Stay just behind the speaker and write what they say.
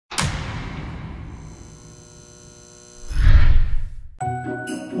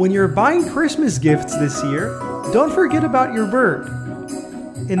When you're buying Christmas gifts this year, don't forget about your bird.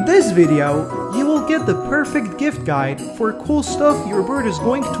 In this video, you will get the perfect gift guide for cool stuff your bird is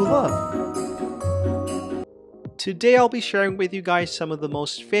going to love. Today I'll be sharing with you guys some of the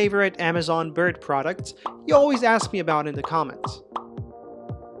most favorite Amazon bird products you always ask me about in the comments.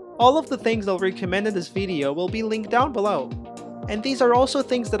 All of the things I'll recommend in this video will be linked down below. And these are also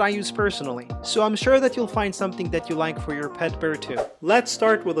things that I use personally, so I'm sure that you'll find something that you like for your pet bird too. Let's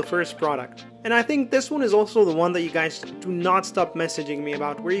start with the first product. And I think this one is also the one that you guys do not stop messaging me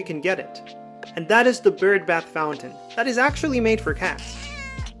about where you can get it. And that is the bird bath fountain. That is actually made for cats.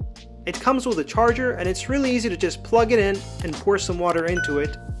 It comes with a charger and it's really easy to just plug it in and pour some water into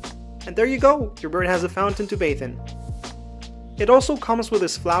it. And there you go, your bird has a fountain to bathe in. It also comes with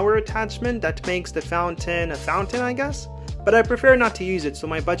this flower attachment that makes the fountain a fountain, I guess. But I prefer not to use it so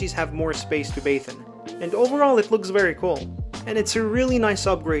my budgies have more space to bathe in. And overall it looks very cool. And it's a really nice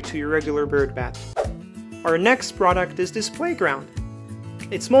upgrade to your regular bird bath. Our next product is this playground.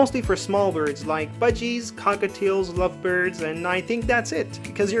 It's mostly for small birds like budgies, cockatiels, lovebirds, and I think that's it,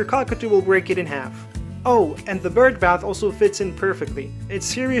 because your cockatoo will break it in half. Oh, and the bird bath also fits in perfectly. It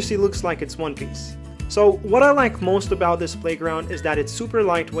seriously looks like it's one piece. So what I like most about this playground is that it's super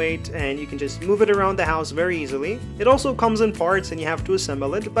lightweight and you can just move it around the house very easily. It also comes in parts and you have to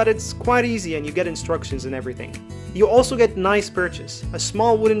assemble it, but it's quite easy and you get instructions and everything. You also get nice purchase, a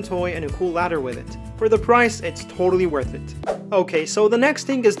small wooden toy and a cool ladder with it. For the price, it's totally worth it. Okay, so the next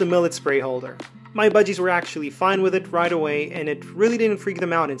thing is the millet spray holder. My budgies were actually fine with it right away and it really didn't freak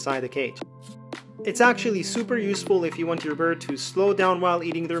them out inside the cage. It's actually super useful if you want your bird to slow down while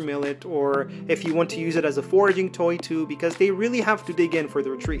eating their millet, or if you want to use it as a foraging toy too, because they really have to dig in for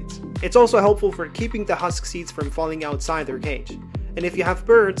their treats. It's also helpful for keeping the husk seeds from falling outside their cage. And if you have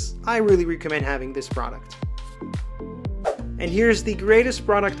birds, I really recommend having this product. And here's the greatest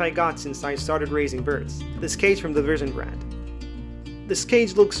product I got since I started raising birds, this cage from the 𝗲𝗏 brand. This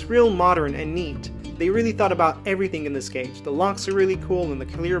cage looks real modern and neat. They really thought about everything in this cage. The locks are really cool and the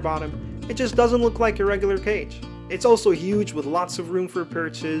clear bottom. It just doesn't look like a regular cage. It's also huge with lots of room for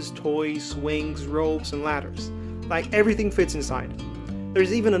perches, toys, swings, ropes, and ladders. Like everything fits inside.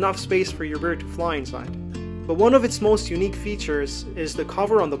 There's even enough space for your bird to fly inside. But one of its most unique features is the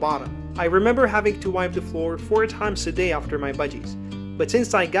cover on the bottom. I remember having to wipe the floor 4 times a day after my budgies. But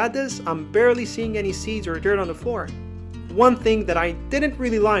since I got this, I'm barely seeing any seeds or dirt on the floor. One thing that I didn't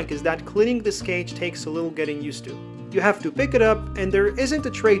really like is that cleaning this cage takes a little getting used to. You have to pick it up and there isn't a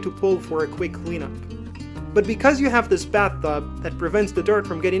tray to pull for a quick cleanup. But because you have this bathtub that prevents the dirt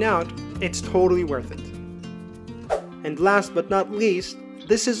from getting out, it's totally worth it. And last but not least,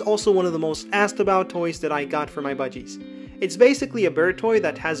 this is also one of the most asked about toys that I got for my budgies. It's basically a bird toy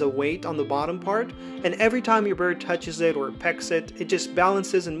that has a weight on the bottom part, and every time your bird touches it or pecks it, it just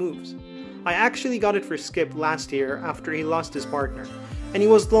balances and moves. I actually got it for Skip last year after he lost his partner. And he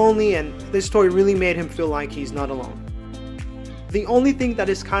was lonely and this toy really made him feel like he's not alone. The only thing that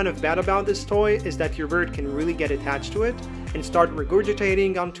is kind of bad about this toy is that your bird can really get attached to it and start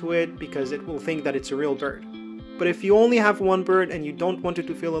regurgitating onto it because it will think that it's a real bird. But if you only have one bird and you don't want it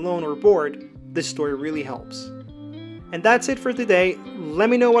to feel alone or bored, this toy really helps. And that's it for today. Let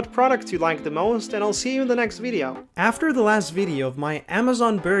me know what products you like the most and I'll see you in the next video. After the last video of my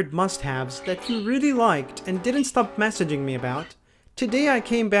Amazon bird must-haves that you really liked and didn't stop messaging me about, today I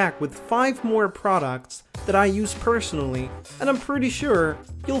came back with 5 more products that I use personally, and I'm pretty sure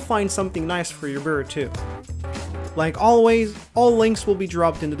you'll find something nice for your bird too. Like always, all links will be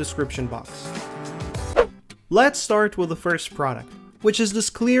dropped in the description box. Let's start with the first product, which is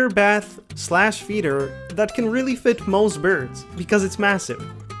this clear bath/feeder that can really fit most birds because it's massive.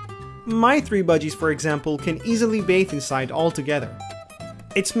 My 3 budgies, for example, can easily bathe inside all together.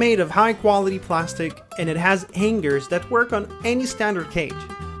 It's made of high quality plastic and it has hangers that work on any standard cage.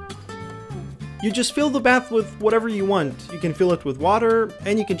 You just fill the bath with whatever you want. You can fill it with water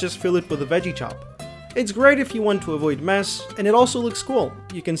and you can just fill it with a veggie chop. It's great if you want to avoid mess and it also looks cool.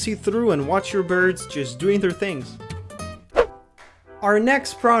 You can see through and watch your birds just doing their things. Our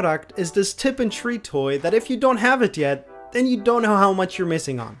next product is this tip and treat toy that if you don't have it yet, then you don't know how much you're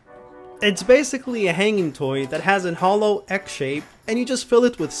missing on. It's basically a hanging toy that has a hollow X shape and you just fill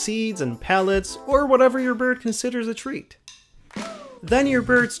it with seeds and pellets or whatever your bird considers a treat. Then your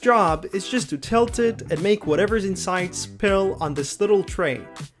bird's job is just to tilt it and make whatever's inside spill on this little tray,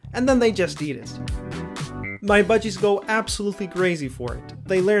 and then they just eat it. My budgies go absolutely crazy for it.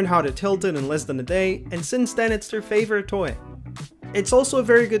 They learn how to tilt it in less than a day, and since then it's their favorite toy. It's also a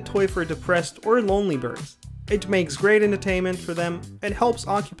very good toy for depressed or lonely birds. It makes great entertainment for them and helps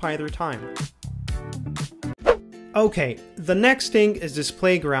occupy their time. Okay, the next thing is this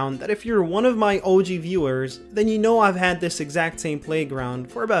playground that if you're one of my OG viewers, then you know I've had this exact same playground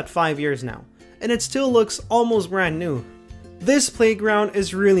for about 5 years now, and it still looks almost brand new. This playground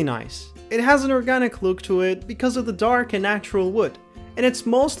is really nice. It has an organic look to it because of the dark and natural wood, and it's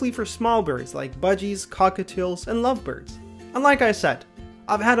mostly for small birds like budgies, cockatiels, and lovebirds. And like I said,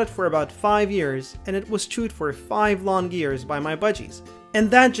 I've had it for about 5 years, and it was chewed for 5 long years by my budgies. And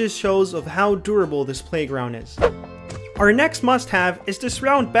that just shows of how durable this playground is. Our next must-have is this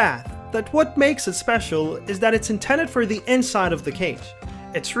round bath, that what makes it special is that it's intended for the inside of the cage.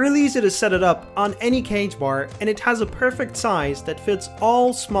 It's really easy to set it up on any cage bar, and it has a perfect size that fits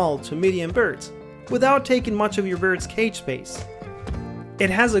all small to medium birds, without taking much of your bird's cage space. It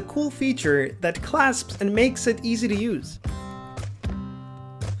has a cool feature that clasps and makes it easy to use.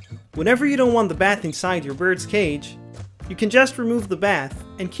 Whenever you don't want the bath inside your bird's cage, you can just remove the bath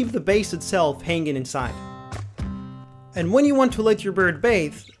and keep the base itself hanging inside. And when you want to let your bird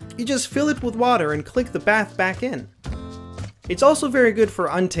bathe, you just fill it with water and click the bath back in. It's also very good for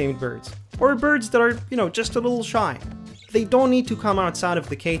untamed birds, or birds that are, just a little shy. They don't need to come outside of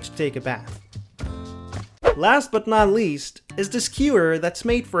the cage to take a bath. Last but not least is this skewer that's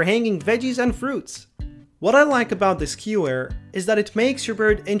made for hanging veggies and fruits. What I like about this skewer is that it makes your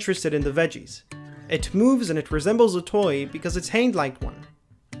bird interested in the veggies. It moves and it resembles a toy because it's hanged like one.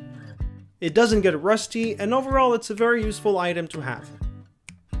 It doesn't get rusty, and overall it's a very useful item to have.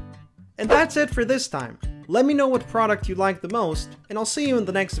 And that's it for this time. Let me know what product you like the most, and I'll see you in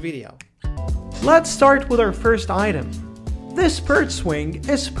the next video. Let's start with our first item. This perch swing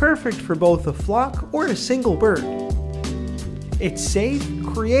is perfect for both a flock or a single bird. It's safe,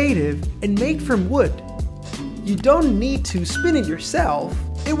 creative, and made from wood. You don't need to spin it yourself.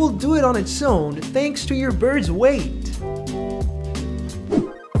 It will do it on its own thanks to your bird's weight.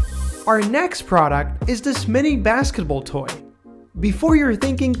 Our next product is this mini basketball toy. Before you're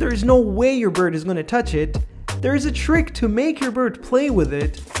thinking there's no way your bird is going to touch it, there is a trick to make your bird play with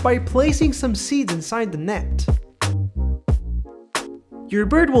it by placing some seeds inside the net. Your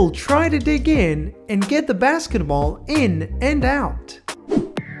bird will try to dig in and get the basketball in and out.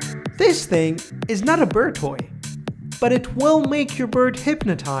 This thing is not a bird toy, but it will make your bird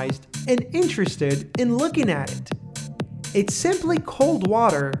hypnotized and interested in looking at it. It's simply cold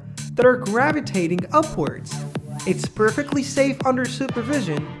water that are gravitating upwards. It's perfectly safe under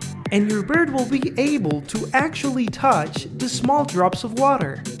supervision, and your bird will be able to actually touch the small drops of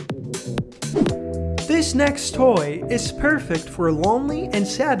water. This next toy is perfect for lonely and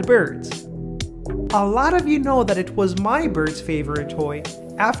sad birds. A lot of you know that it was my bird's favorite toy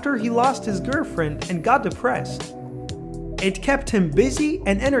after he lost his girlfriend and got depressed. It kept him busy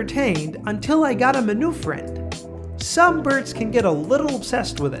and entertained until I got him a new friend. Some birds can get a little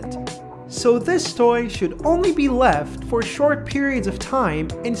obsessed with it, so this toy should only be left for short periods of time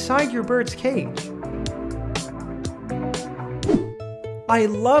inside your bird's cage. I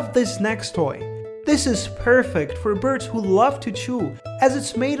love this next toy. This is perfect for birds who love to chew, as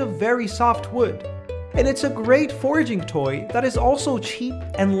it's made of very soft wood. And it's a great foraging toy that is also cheap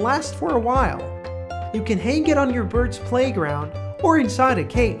and lasts for a while. You can hang it on your bird's playground or inside a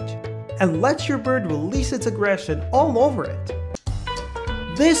cage, and let your bird release its aggression all over it.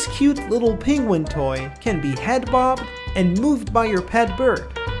 This cute little penguin toy can be head bobbed and moved by your pet bird.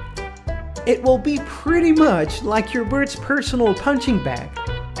 It will be pretty much like your bird's personal punching bag.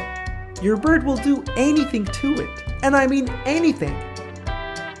 Your bird will do anything to it, and I mean anything.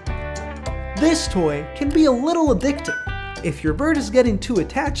 This toy can be a little addictive. If your bird is getting too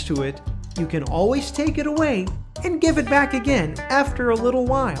attached to it, you can always take it away and give it back again after a little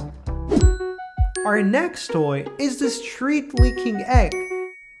while. Our next toy is this treat-leaking egg.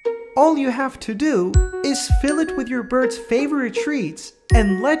 All you have to do is fill it with your bird's favorite treats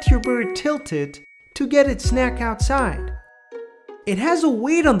and let your bird tilt it to get its snack outside. It has a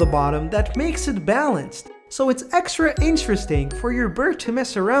weight on the bottom that makes it balanced, so it's extra interesting for your bird to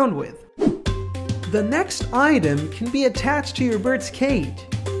mess around with. The next item can be attached to your bird's cage.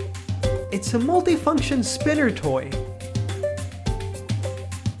 It's a multifunction spinner toy.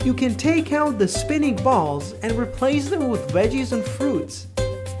 You can take out the spinning balls and replace them with veggies and fruits.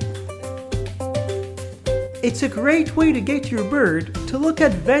 It's a great way to get your bird to look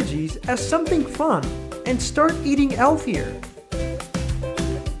at veggies as something fun and start eating healthier.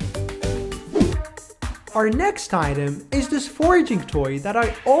 Our next item is this foraging toy that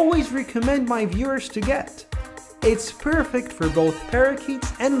I always recommend my viewers to get. It's perfect for both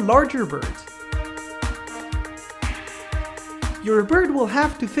parakeets and larger birds. Your bird will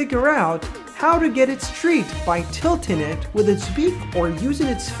have to figure out how to get its treat by tilting it with its beak or using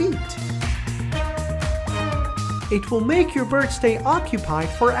its feet. It will make your bird stay occupied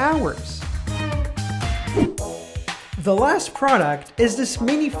for hours. The last product is this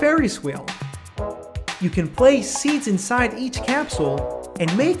mini Ferris wheel. You can place seeds inside each capsule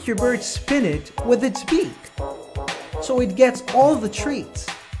and make your bird spin it with its beak, so it gets all the treats.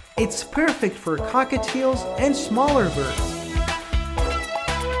 It's perfect for cockatiels and smaller birds.